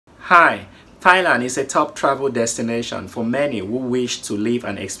Hi, Thailand is a top travel destination for many who wish to live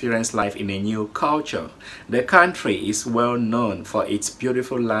and experience life in a new culture. The country is well known for its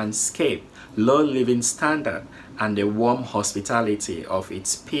beautiful landscape, low living standard, and the warm hospitality of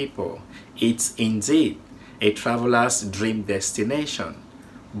its people. It's indeed a traveler's dream destination.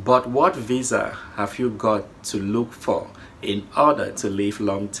 But what visa have you got to look for in order to live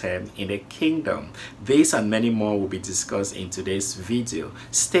long term in the kingdom? This and many more will be discussed in today's video.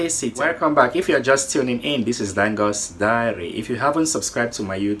 Stay seated. Welcome back. If you're just tuning in, this is NDANGOH'S Diary. If you haven't subscribed to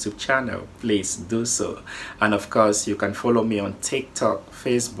my YouTube channel, please do so. And of course, you can follow me on TikTok,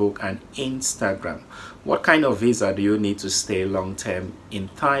 Facebook, and Instagram. What kind of visa do you need to stay long term in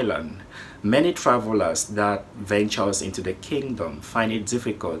Thailand? Many travelers that ventures into the kingdom find it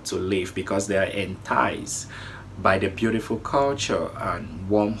difficult to live because they are enticed by the beautiful culture and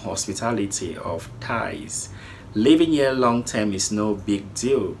warm hospitality of Thais. Living here long term is no big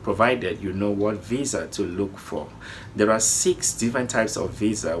deal provided you know what visa to look for. There are 6 different types of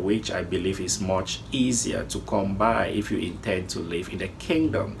visa which I believe is much easier to come by if you intend to live in the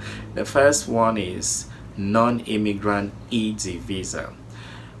kingdom. The first one is non-immigrant ED visa.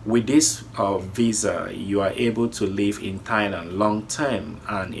 With this visa, you are able to live in Thailand long term,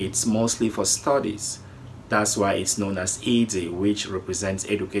 and it's mostly for studies. That's why it's known as ED, which represents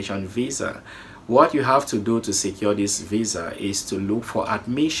education visa. What you have to do to secure this visa is to look for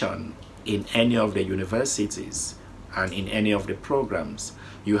admission in any of the universities and in any of the programs.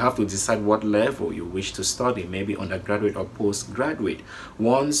 You have to decide what level you wish to study, maybe undergraduate or postgraduate.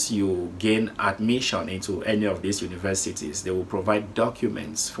 Once you gain admission into any of these universities, they will provide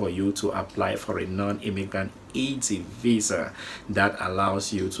documents for you to apply for a non-immigrant ED visa that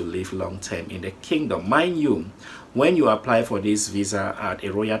allows you to live long term in the kingdom. Mind you, when you apply for this visa at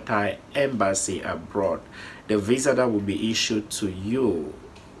a Royal Thai embassy abroad, the visa that will be issued to you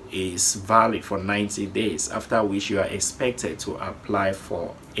is valid for 90 days, after which you are expected to apply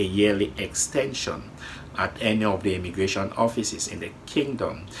for a yearly extension at any of the immigration offices in the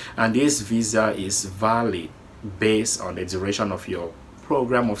kingdom. And this visa is valid based on the duration of your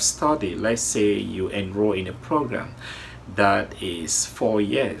program of study. Let's say you enroll in a program that is 4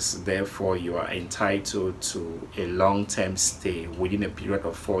 years, therefore you are entitled to a long-term stay within a period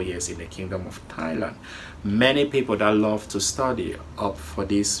of 4 years in the Kingdom of Thailand. Many people that love to study opt for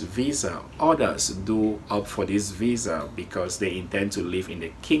this visa. Others do opt for this visa because they intend to live in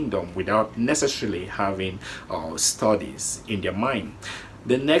the kingdom without necessarily having studies in their mind.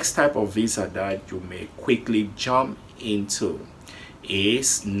 The next type of visa that you may quickly jump into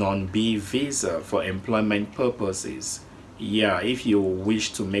is non-B visa for employment purposes. Yeah, if you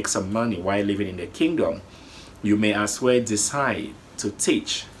wish to make some money while living in the kingdom, you may as well decide to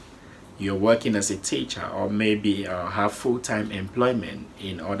teach. You're working as a teacher, or maybe have full-time employment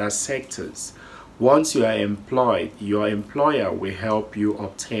in other sectors. Once you are employed, your employer will help you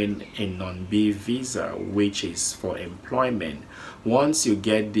obtain a non-B visa, which is for employment. Once you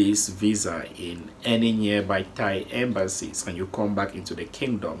get this visa in any nearby Thai embassies and you come back into the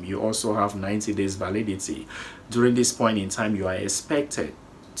kingdom, you also have 90 days validity. During this point in time, you are expected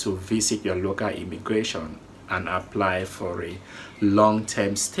to visit your local immigration and apply for a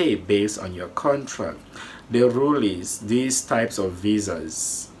long-term stay based on your contract. The rule is these types of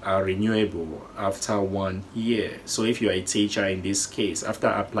visas are renewable after 1 year. So if you're a teacher in this case, after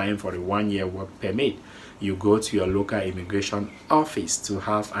applying for a 1-year work permit, you go to your local immigration office to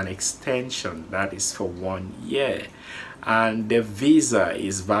have an extension that is for 1 year. And the visa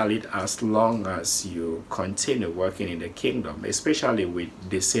is valid as long as you continue working in the kingdom, especially with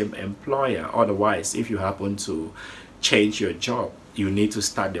the same employer. Otherwise, if you happen to change your job, you need to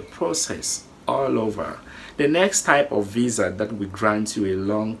start the process all over. The next type of visa that will grant you a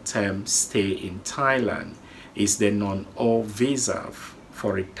long-term stay in Thailand is the non-O visa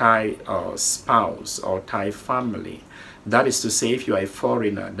for a Thai spouse or Thai family. That is to say, if you are a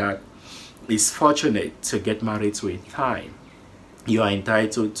foreigner that is fortunate to get married to a Thai, you are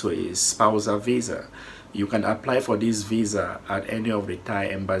entitled to a spousal visa. You can apply for this visa at any of the Thai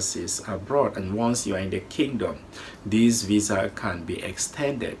embassies abroad, and once you are in the kingdom, this visa can be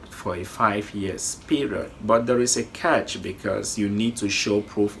extended for a 5-year period. But there is a catch, because you need to show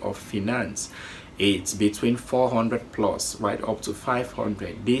proof of finance. It's between 400 plus right up to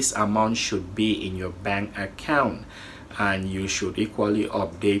 500. This amount should be in your bank account, and you should equally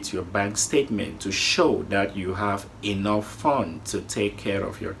update your bank statement to show that you have enough funds to take care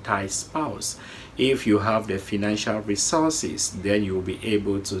of your Thai spouse. If you have the financial resources, then you'll be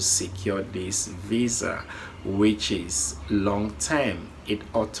able to secure this visa, which is long term. It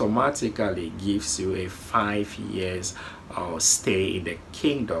automatically gives you a 5 years stay in the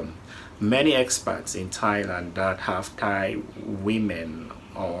kingdom. Many expats in Thailand that have Thai women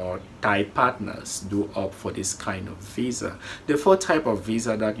or Thai partners do opt for this kind of visa. The fourth type of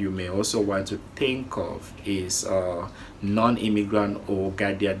visa that you may also want to think of is non-immigrant or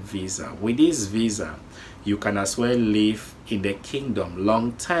guardian visa. With this visa, you can as well live in the kingdom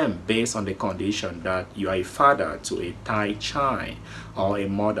long term based on the condition that you are a father to a Thai child or a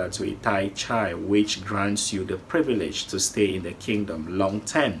mother to a Thai child, which grants you the privilege to stay in the kingdom long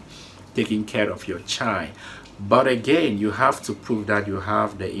term, taking care of your child. But again, you have to prove that you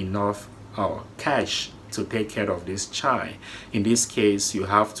have the enough cash to take care of this child. In this case, you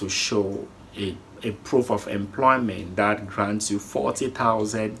have to show a proof of employment that grants you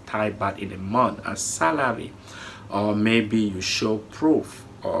 40,000 Thai baht in a month as salary, or maybe you show proof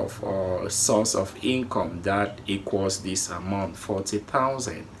of a source of income that equals this amount,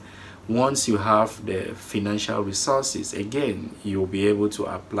 40,000. Once you have the financial resources, again, you'll be able to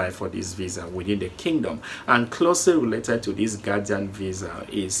apply for this visa within the kingdom. And closely related to this guardian visa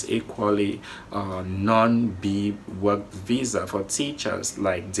is equally non-B work visa for teachers,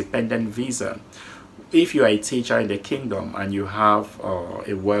 like dependent visa. If you are a teacher in the kingdom and you have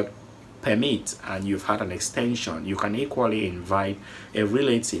a work permit and you've had an extension, you can equally invite a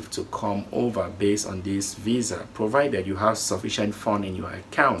relative to come over based on this visa, provided you have sufficient funds in your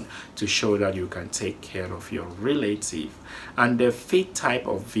account to show that you can take care of your relative. And the fifth type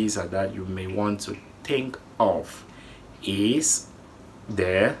of visa that you may want to think of is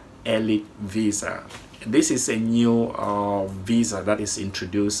the elite visa. This is a new visa that is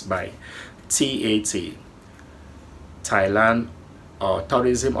introduced by TAT, Thailand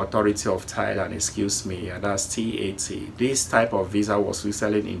Tourism Authority of Thailand, excuse me, that's TAT. This type of visa was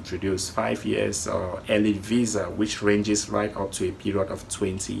recently introduced, 5 years elite visa, which ranges right up to a period of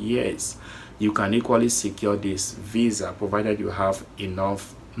 20 years. You can equally secure this visa provided you have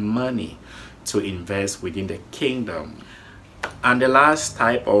enough money to invest within the kingdom. And the last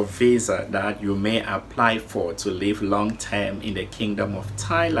type of visa that you may apply for to live long term in the kingdom of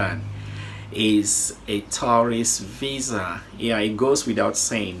Thailand is a tourist visa. Yeah, it goes without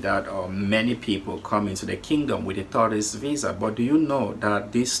saying that many people come into the kingdom with a tourist visa, but do you know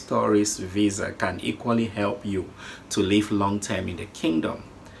that this tourist visa can equally help you to live long term in the kingdom?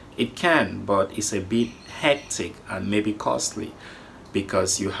 It can, but it's a bit hectic and maybe costly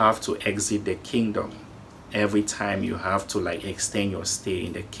because you have to exit the kingdom every time. You have to like extend your stay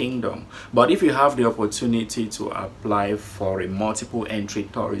in the kingdom. But if you have the opportunity to apply for a multiple entry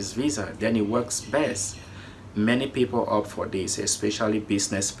tourist visa, then it works best. Many people opt for this, especially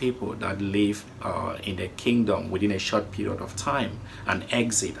business people that live in the kingdom within a short period of time and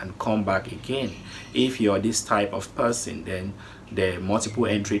exit and come back again. If you're this type of person, then the multiple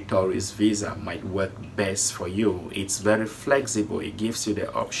entry tourist visa might work best for you. It's very flexible. It gives you the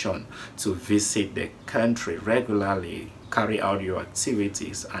option to visit the country regularly, carry out your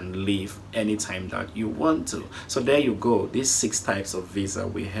activities, and leave anytime that you want to. So there you go. These 6 types of visa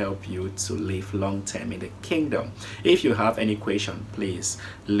will help you to live long term in the kingdom. If you have any question, please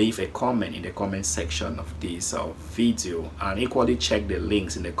leave a comment in the comment section of this video, and equally check the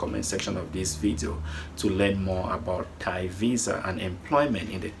links in the comment section of this video to learn more about Thai visa and employment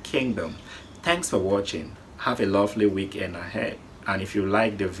in the kingdom. Thanks for watching. Have a lovely weekend ahead. And if you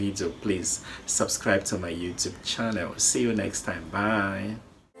like the video, please subscribe to my YouTube channel. See you next time. Bye.